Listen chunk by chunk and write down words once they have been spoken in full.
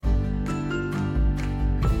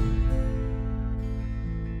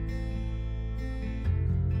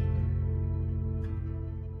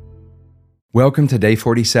Welcome to day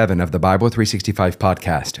 47 of the Bible 365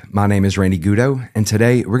 podcast. My name is Randy Goudeau, and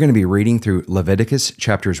today we're going to be reading through Leviticus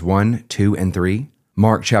chapters 1, 2, and 3,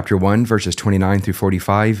 Mark chapter 1, verses 29 through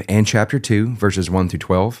 45, and chapter 2, verses 1 through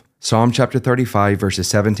 12, Psalm chapter 35, verses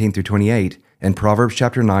 17 through 28, and Proverbs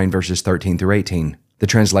chapter 9, verses 13 through 18. The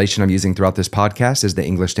translation I'm using throughout this podcast is the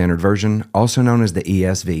English Standard Version, also known as the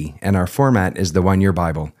ESV, and our format is the One-Year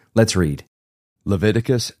Bible. Let's read.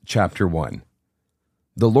 Leviticus chapter 1.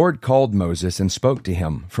 The Lord called Moses and spoke to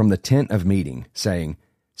him from the tent of meeting, saying,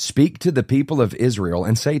 "Speak to the people of Israel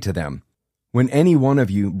and say to them, When any one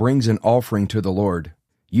of you brings an offering to the Lord,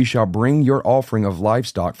 you shall bring your offering of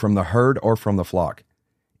livestock from the herd or from the flock.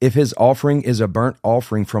 If his offering is a burnt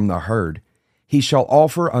offering from the herd, he shall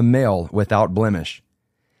offer a male without blemish.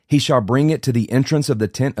 He shall bring it to the entrance of the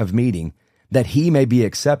tent of meeting, that he may be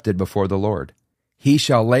accepted before the Lord. He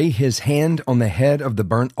shall lay his hand on the head of the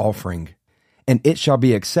burnt offering, and it shall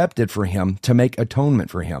be accepted for him to make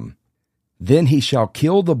atonement for him. Then he shall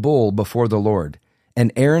kill the bull before the Lord,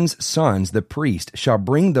 and Aaron's sons, the priest, shall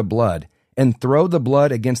bring the blood, and throw the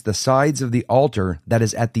blood against the sides of the altar that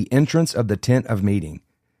is at the entrance of the tent of meeting.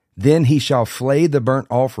 Then he shall flay the burnt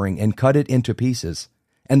offering and cut it into pieces.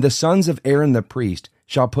 And the sons of Aaron the priest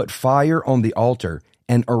shall put fire on the altar,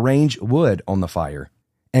 and arrange wood on the fire.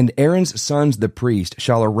 And Aaron's sons the priest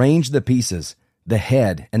shall arrange the pieces, the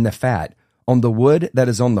head and the fat, on the wood that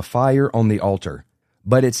is on the fire on the altar.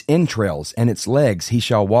 But its entrails and its legs he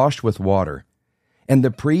shall wash with water. And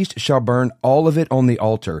the priest shall burn all of it on the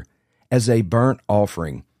altar, as a burnt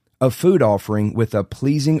offering, a food offering with a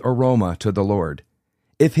pleasing aroma to the Lord.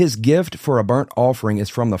 If his gift for a burnt offering is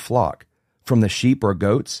from the flock, from the sheep or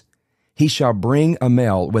goats, he shall bring a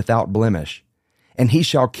male without blemish, and he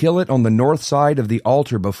shall kill it on the north side of the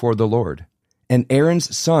altar before the Lord. And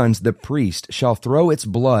Aaron's sons, the priest, shall throw its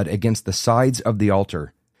blood against the sides of the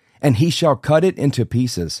altar, and he shall cut it into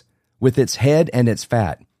pieces, with its head and its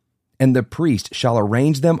fat. And the priest shall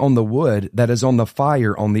arrange them on the wood that is on the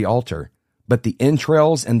fire on the altar, but the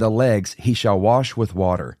entrails and the legs he shall wash with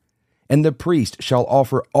water. And the priest shall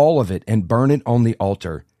offer all of it and burn it on the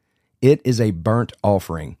altar. It is a burnt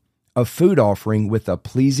offering, a food offering with a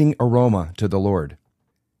pleasing aroma to the Lord.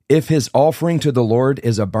 If his offering to the Lord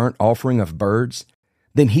is a burnt offering of birds,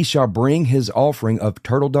 then he shall bring his offering of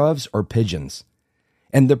turtle doves or pigeons.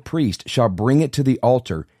 And the priest shall bring it to the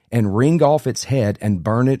altar, and wring off its head and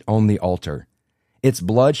burn it on the altar. Its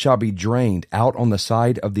blood shall be drained out on the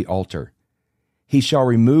side of the altar. He shall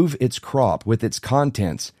remove its crop with its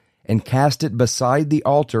contents, and cast it beside the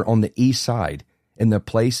altar on the east side, in the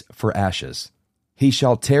place for ashes. He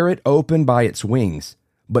shall tear it open by its wings,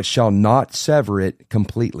 but shall not sever it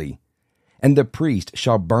completely. And the priest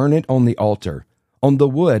shall burn it on the altar, on the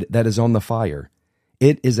wood that is on the fire.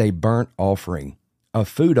 It is a burnt offering, a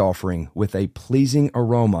food offering with a pleasing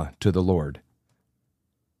aroma to the Lord.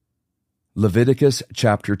 Leviticus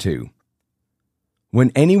chapter 2. When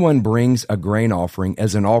anyone brings a grain offering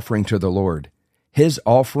as an offering to the Lord, his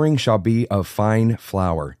offering shall be of fine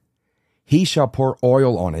flour. He shall pour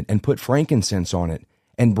oil on it and put frankincense on it,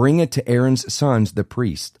 and bring it to Aaron's sons the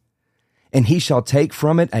priest. And he shall take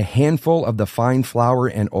from it a handful of the fine flour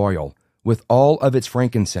and oil, with all of its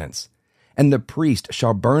frankincense. And the priest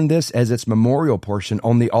shall burn this as its memorial portion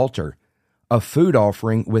on the altar, a food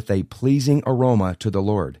offering with a pleasing aroma to the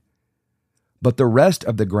Lord. But the rest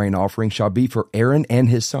of the grain offering shall be for Aaron and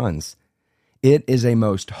his sons. It is a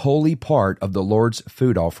most holy part of the Lord's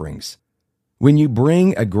food offerings. When you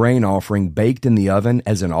bring a grain offering baked in the oven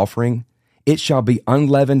as an offering, it shall be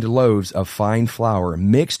unleavened loaves of fine flour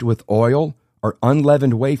mixed with oil, or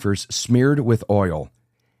unleavened wafers smeared with oil.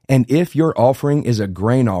 And if your offering is a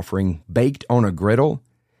grain offering baked on a griddle,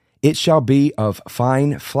 it shall be of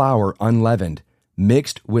fine flour unleavened,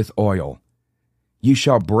 mixed with oil. You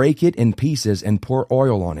shall break it in pieces and pour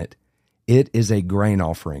oil on it. It is a grain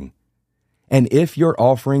offering. And if your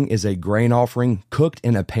offering is a grain offering cooked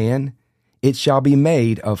in a pan, it shall be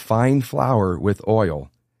made of fine flour with oil.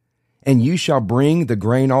 And you shall bring the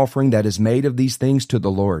grain offering that is made of these things to the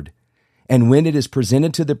Lord. And when it is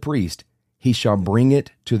presented to the priest, he shall bring it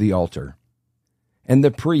to the altar. And the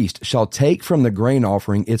priest shall take from the grain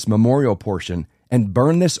offering its memorial portion, and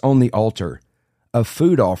burn this on the altar, a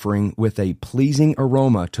food offering with a pleasing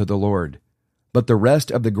aroma to the Lord. But the rest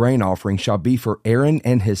of the grain offering shall be for Aaron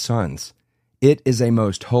and his sons. It is a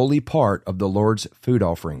most holy part of the Lord's food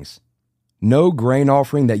offerings. No grain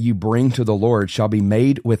offering that you bring to the Lord shall be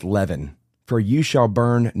made with leaven, for you shall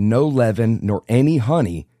burn no leaven nor any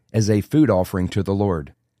honey as a food offering to the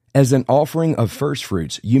Lord. As an offering of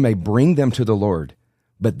firstfruits you may bring them to the Lord,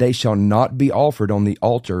 but they shall not be offered on the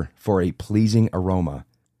altar for a pleasing aroma.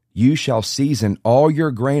 You shall season all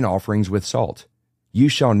your grain offerings with salt. You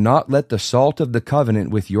shall not let the salt of the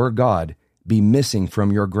covenant with your God be missing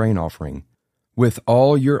from your grain offering. With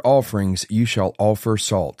all your offerings you shall offer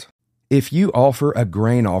salt. If you offer a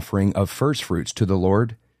grain offering of firstfruits to the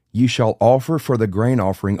Lord, you shall offer for the grain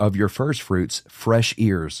offering of your firstfruits fresh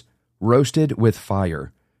ears, roasted with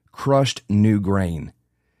fire, crushed new grain.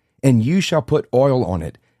 And you shall put oil on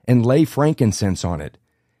it, and lay frankincense on it.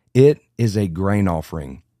 It is a grain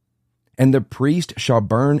offering. And the priest shall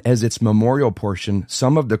burn as its memorial portion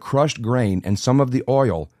some of the crushed grain and some of the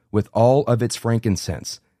oil with all of its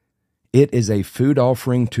frankincense. It is a food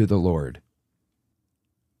offering to the Lord.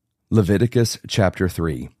 Leviticus chapter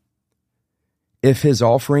 3. If his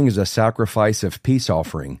offering is a sacrifice of peace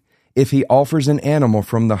offering, if he offers an animal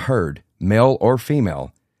from the herd, male or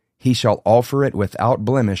female, he shall offer it without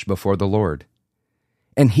blemish before the Lord.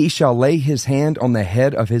 And he shall lay his hand on the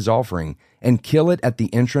head of his offering, and kill it at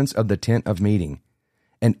the entrance of the tent of meeting.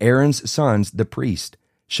 And Aaron's sons, the priest,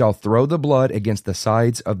 shall throw the blood against the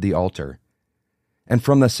sides of the altar. And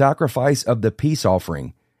from the sacrifice of the peace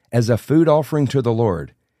offering, as a food offering to the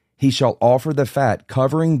Lord, he shall offer the fat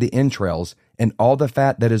covering the entrails, and all the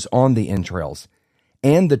fat that is on the entrails,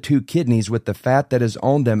 and the 2 kidneys with the fat that is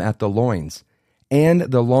on them at the loins, and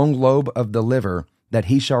the long lobe of the liver that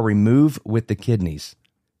he shall remove with the kidneys.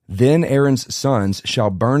 Then Aaron's sons shall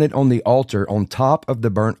burn it on the altar on top of the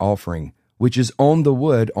burnt offering, which is on the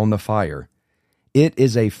wood on the fire. It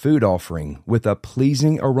is a food offering with a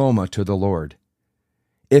pleasing aroma to the Lord.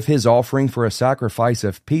 If his offering for a sacrifice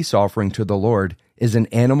of peace offering to the Lord is an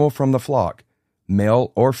animal from the flock,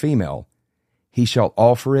 male or female, he shall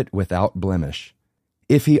offer it without blemish.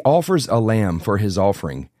 If he offers a lamb for his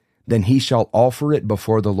offering, then he shall offer it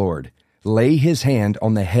before the Lord, lay his hand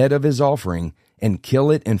on the head of his offering, and kill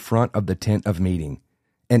it in front of the tent of meeting.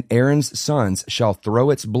 And Aaron's sons shall throw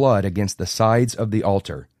its blood against the sides of the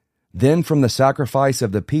altar. Then from the sacrifice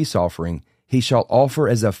of the peace offering, he shall offer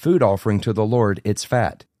as a food offering to the Lord its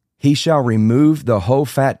fat. He shall remove the whole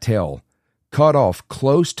fat tail, cut off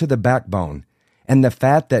close to the backbone, and the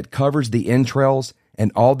fat that covers the entrails,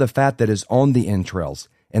 and all the fat that is on the entrails,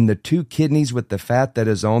 and the 2 kidneys with the fat that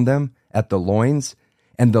is on them at the loins,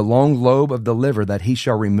 and the long lobe of the liver that he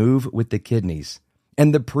shall remove with the kidneys.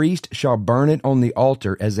 And the priest shall burn it on the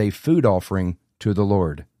altar as a food offering to the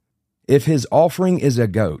Lord. If his offering is a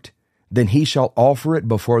goat, then he shall offer it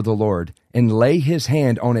before the Lord, and lay his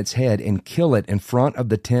hand on its head, and kill it in front of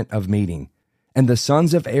the tent of meeting. And the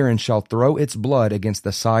sons of Aaron shall throw its blood against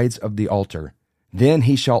the sides of the altar. Then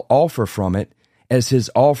he shall offer from it, as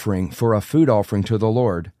his offering for a food offering to the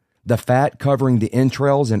Lord, the fat covering the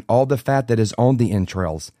entrails and all the fat that is on the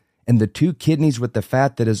entrails, and the 2 kidneys with the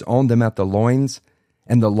fat that is on them at the loins,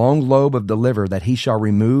 and the long lobe of the liver that he shall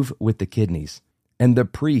remove with the kidneys. And the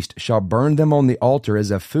priest shall burn them on the altar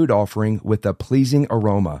as a food offering with a pleasing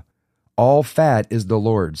aroma. All fat is the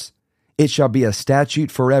Lord's. It shall be a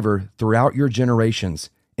statute forever throughout your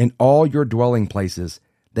generations, in all your dwelling places,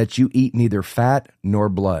 that you eat neither fat nor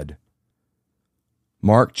blood.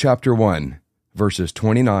 Mark chapter 1, verses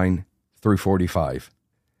 29 through 45.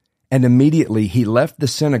 And immediately he left the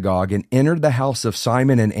synagogue and entered the house of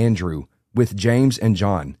Simon and Andrew with James and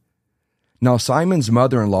John. Now Simon's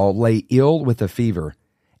mother-in-law lay ill with a fever,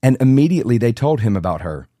 and immediately they told him about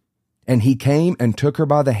her. And he came and took her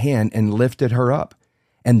by the hand and lifted her up,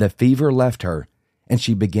 and the fever left her, and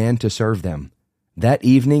she began to serve them. That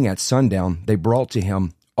evening at sundown they brought to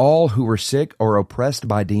him all who were sick or oppressed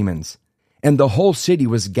by demons. And the whole city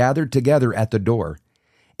was gathered together at the door.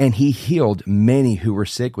 And he healed many who were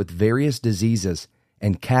sick with various diseases,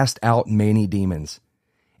 and cast out many demons.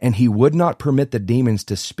 And he would not permit the demons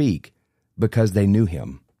to speak, because they knew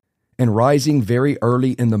him. And rising very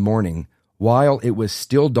early in the morning, while it was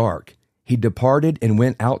still dark, he departed and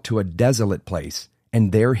went out to a desolate place,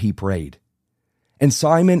 and there he prayed. And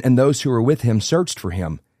Simon and those who were with him searched for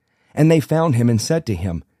him, and they found him and said to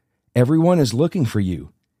him, "Everyone is looking for you."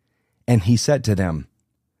 And he said to them,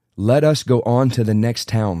 "Let us go on to the next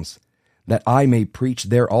towns, that I may preach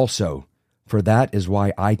there also, for that is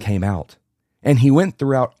why I came out." And he went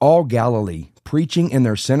throughout all Galilee, preaching in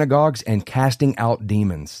their synagogues and casting out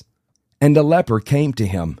demons. And a leper came to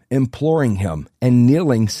him, imploring him, and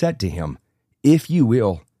kneeling said to him, "If you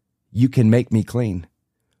will, you can make me clean."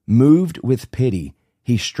 Moved with pity,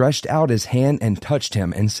 he stretched out his hand and touched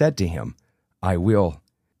him and said to him, "I will,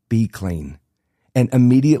 be clean." And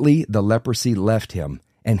immediately the leprosy left him,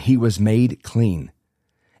 and he was made clean.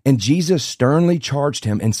 And Jesus sternly charged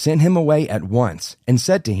him and sent him away at once, and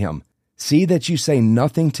said to him, "See that you say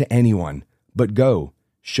nothing to anyone, but go,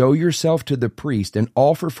 Show yourself to the priest and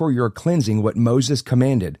offer for your cleansing what Moses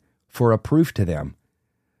commanded, for a proof to them."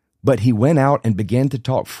 But he went out and began to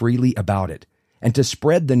talk freely about it, and to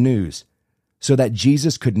spread the news, so that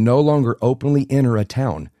Jesus could no longer openly enter a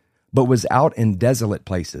town, but was out in desolate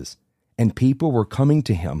places, and people were coming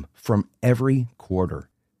to him from every quarter.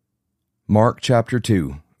 Mark chapter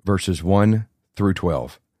 2, verses 1 through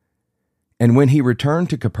 12. And when he returned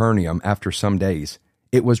to Capernaum after some days,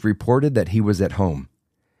 it was reported that he was at home.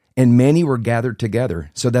 And many were gathered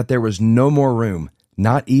together, so that there was no more room,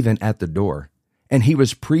 not even at the door. And he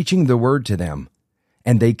was preaching the word to them.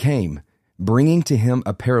 And they came, bringing to him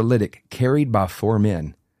a paralytic carried by 4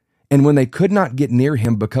 men. And when they could not get near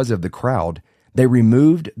him because of the crowd, they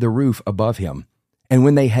removed the roof above him. And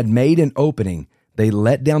when they had made an opening, they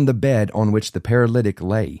let down the bed on which the paralytic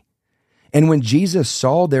lay. And when Jesus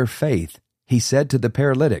saw their faith, he said to the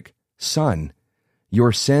paralytic, "Son,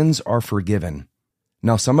 your sins are forgiven."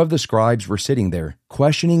 Now some of the scribes were sitting there,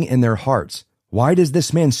 questioning in their hearts, "Why does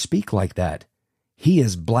this man speak like that? He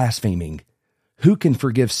is blaspheming. Who can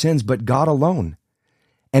forgive sins but God alone?"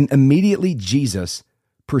 And immediately Jesus,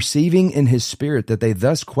 perceiving in his spirit that they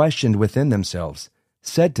thus questioned within themselves,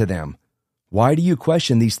 said to them, "Why do you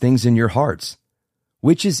question these things in your hearts?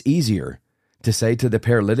 Which is easier, to say to the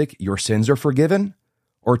paralytic, 'Your sins are forgiven,'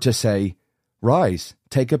 or to say, 'Rise,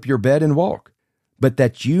 take up your bed and walk'? But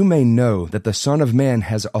that you may know that the Son of Man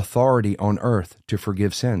has authority on earth to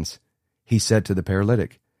forgive sins." He said to the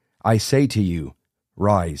paralytic, "I say to you,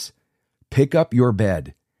 rise, pick up your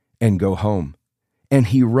bed, and go home." And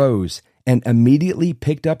he rose and immediately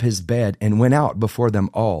picked up his bed and went out before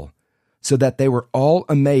them all, so that they were all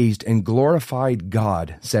amazed and glorified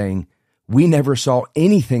God, saying, "We never saw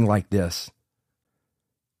anything like this."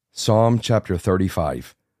 Psalm chapter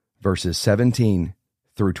 35, verses 17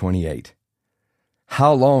 through 28.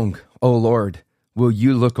 How long, O Lord, will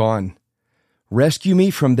you look on? Rescue me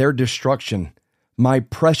from their destruction, my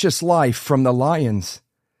precious life from the lions.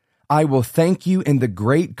 I will thank you in the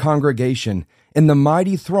great congregation. In the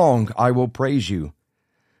mighty throng I will praise you.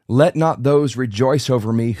 Let not those rejoice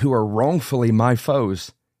over me who are wrongfully my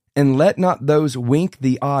foes, and let not those wink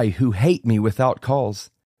the eye who hate me without cause.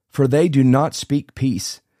 For they do not speak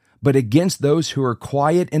peace, but against those who are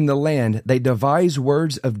quiet in the land they devise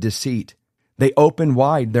words of deceit. They open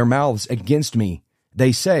wide their mouths against me.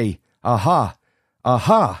 They say, "Aha,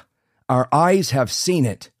 aha, our eyes have seen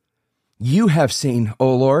it." You have seen,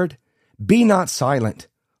 O Lord. Be not silent.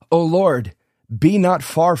 O Lord, be not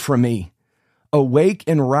far from me. Awake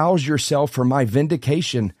and rouse yourself for my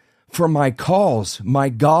vindication, for my cause, my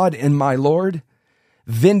God and my Lord.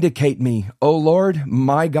 Vindicate me, O Lord,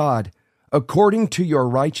 my God, according to your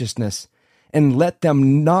righteousness, and let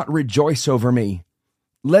them not rejoice over me.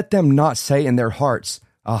 Let them not say in their hearts,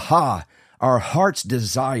 "Aha, our heart's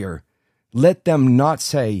desire." Let them not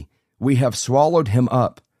say, "We have swallowed him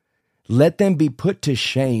up." Let them be put to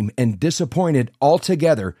shame and disappointed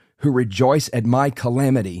altogether who rejoice at my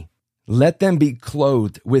calamity. Let them be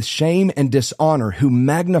clothed with shame and dishonor who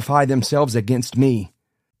magnify themselves against me.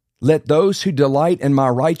 Let those who delight in my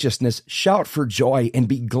righteousness shout for joy and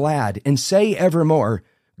be glad and say evermore,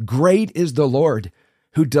 "Great is the Lord,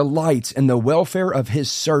 who delights in the welfare of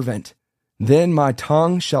his servant." Then my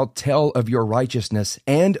tongue shall tell of your righteousness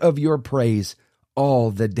and of your praise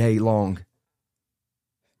all the day long.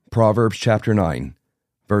 Proverbs chapter 9,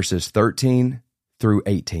 verses 13 through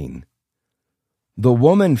 18. The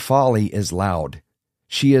woman folly is loud.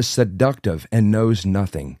 She is seductive and knows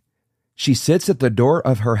nothing. She sits at the door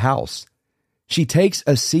of her house. She takes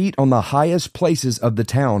a seat on the highest places of the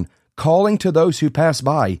town, calling to those who pass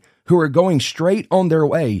by, who are going straight on their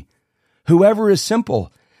way. Whoever is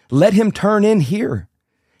simple, let him turn in here.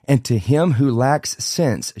 And to him who lacks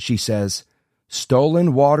sense, she says,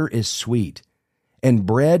 stolen water is sweet, and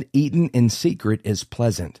bread eaten in secret is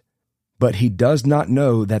pleasant. But he does not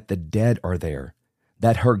know that the dead are there,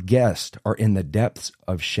 that her guests are in the depths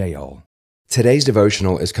of Sheol. Today's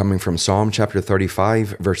devotional is coming from Psalm chapter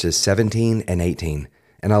 35, verses 17 and 18.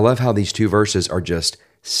 And I love how these two verses are just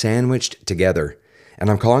sandwiched together. And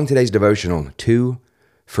I'm calling today's devotional 2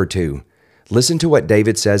 for 2. Listen to what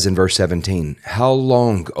David says in verse 17. How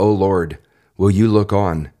long, O Lord, will you look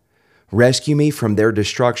on? Rescue me from their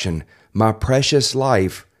destruction, my precious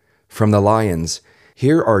life from the lions.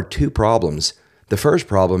 Here are two problems. The first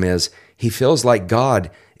problem is he feels like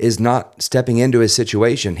God is not stepping into his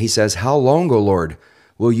situation. He says, how long, O Lord,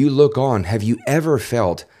 will you look on? Have you ever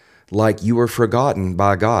felt like you were forgotten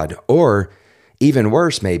by God? Or even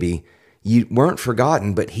worse, maybe, you weren't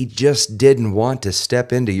forgotten, but he just didn't want to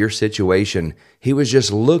step into your situation. He was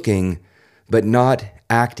just looking, but not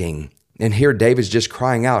acting. And here David's just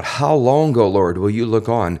crying out, how long, O Lord, will you look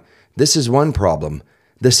on? This is one problem.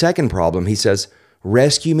 The second problem, he says,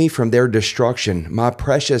 rescue me from their destruction, my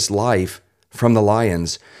precious life from the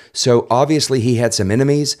lions. So obviously he had some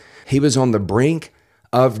enemies. He was on the brink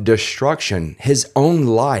of destruction. His own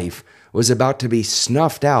life was about to be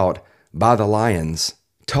snuffed out by the lions.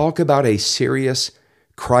 Talk about a serious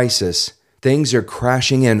crisis. Things are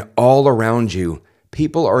crashing in all around you.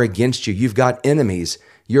 People are against you. You've got enemies.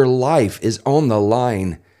 Your life is on the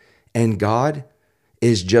line. And God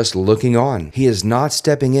is just looking on. He is not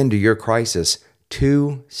stepping into your crisis.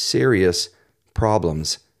 Two serious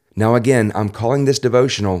problems. Now again, I'm calling this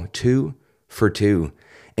devotional 2 for 2.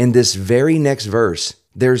 In this very next verse,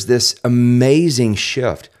 there's this amazing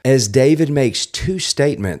shift. As David makes two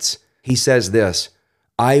statements, he says this,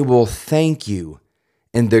 I will thank you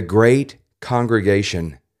in the great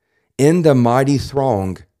congregation. In the mighty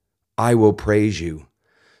throng, I will praise you.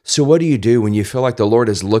 So what do you do when you feel like the Lord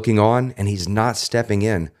is looking on and he's not stepping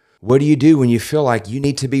in? What do you do when you feel like you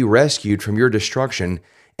need to be rescued from your destruction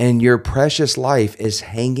and your precious life is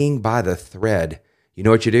hanging by the thread? You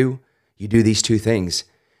know what you do? You do these two things.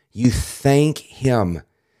 You thank him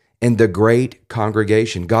in the great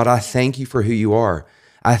congregation. God, I thank you for who you are.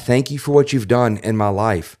 I thank you for what you've done in my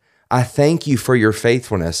life. I thank you for your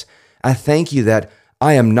faithfulness. I thank you that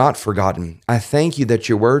I am not forgotten. I thank you that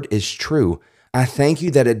your word is true. I thank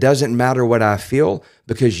you that it doesn't matter what I feel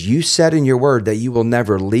because you said in your word that you will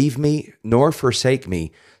never leave me nor forsake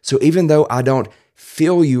me. So even though I don't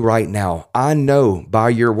feel you right now, I know by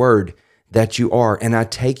your word that you are, and I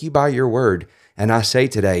take you by your word. And I say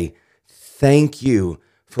today, thank you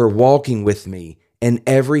for walking with me in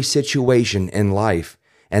every situation in life.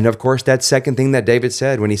 And of course, that second thing that David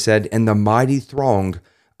said when he said, in the mighty throng,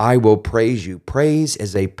 I will praise you. Praise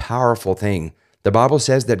is a powerful thing. The Bible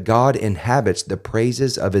says that God inhabits the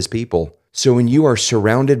praises of his people. So when you are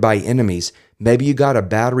surrounded by enemies, maybe you got a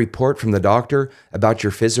bad report from the doctor about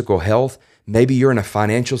your physical health, maybe you're in a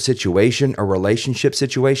financial situation, a relationship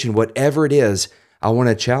situation, whatever it is, I want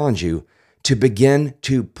to challenge you to begin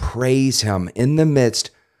to praise him in the midst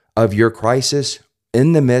of your crisis,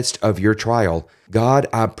 in the midst of your trial. God,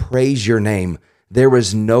 I praise your name. There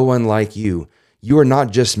is no one like you. You are not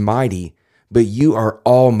just mighty, but you are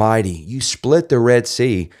almighty. You split the Red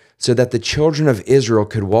Sea so that the children of Israel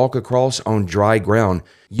could walk across on dry ground.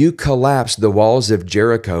 You collapsed the walls of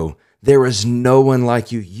Jericho. There is no one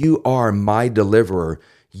like you. You are my deliverer.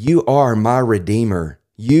 You are my redeemer.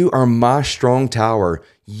 You are my strong tower.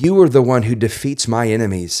 You are the one who defeats my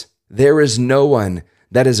enemies. There is no one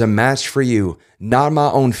that is a match for you. Not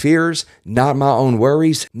my own fears, not my own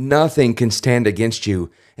worries. Nothing can stand against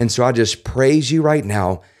you. And so I just praise you right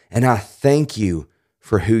now. And I thank you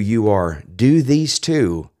for who you are. Do these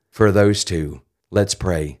two for those two. Let's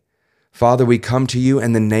pray. Father, we come to you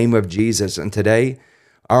in the name of Jesus. And today,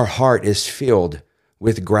 our heart is filled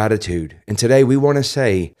with gratitude. And today we want to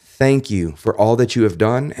say thank you for all that you have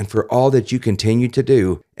done and for all that you continue to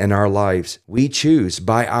do in our lives. We choose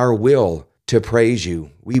by our will to praise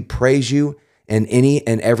you. We praise you in any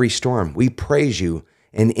and every storm. We praise you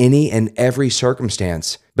in any and every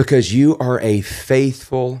circumstance because you are a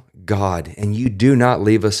faithful God and you do not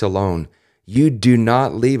leave us alone. You do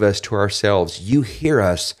not leave us to ourselves. You hear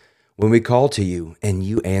us when we call to you and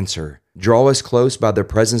you answer. Draw us close by the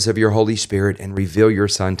presence of your Holy Spirit and reveal your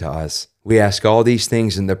Son to us. We ask all these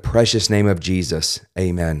things in the precious name of Jesus.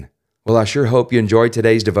 Amen. Well, I sure hope you enjoyed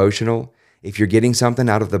today's devotional. If you're getting something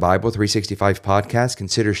out of the Bible 365 podcast,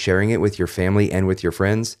 consider sharing it with your family and with your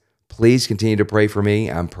friends. Please continue to pray for me.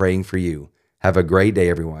 I'm praying for you. Have a great day,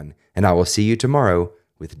 everyone, and I will see you tomorrow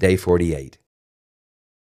with Day 48.